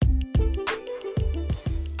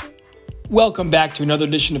Welcome back to another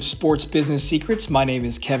edition of Sports Business Secrets. My name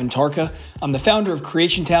is Kevin Tarka. I'm the founder of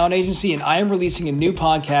Creation Talent Agency, and I am releasing a new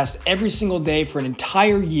podcast every single day for an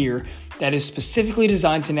entire year that is specifically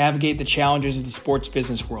designed to navigate the challenges of the sports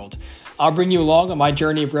business world. I'll bring you along on my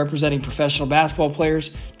journey of representing professional basketball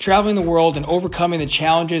players, traveling the world, and overcoming the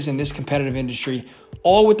challenges in this competitive industry,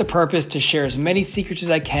 all with the purpose to share as many secrets as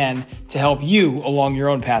I can to help you along your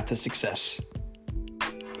own path to success.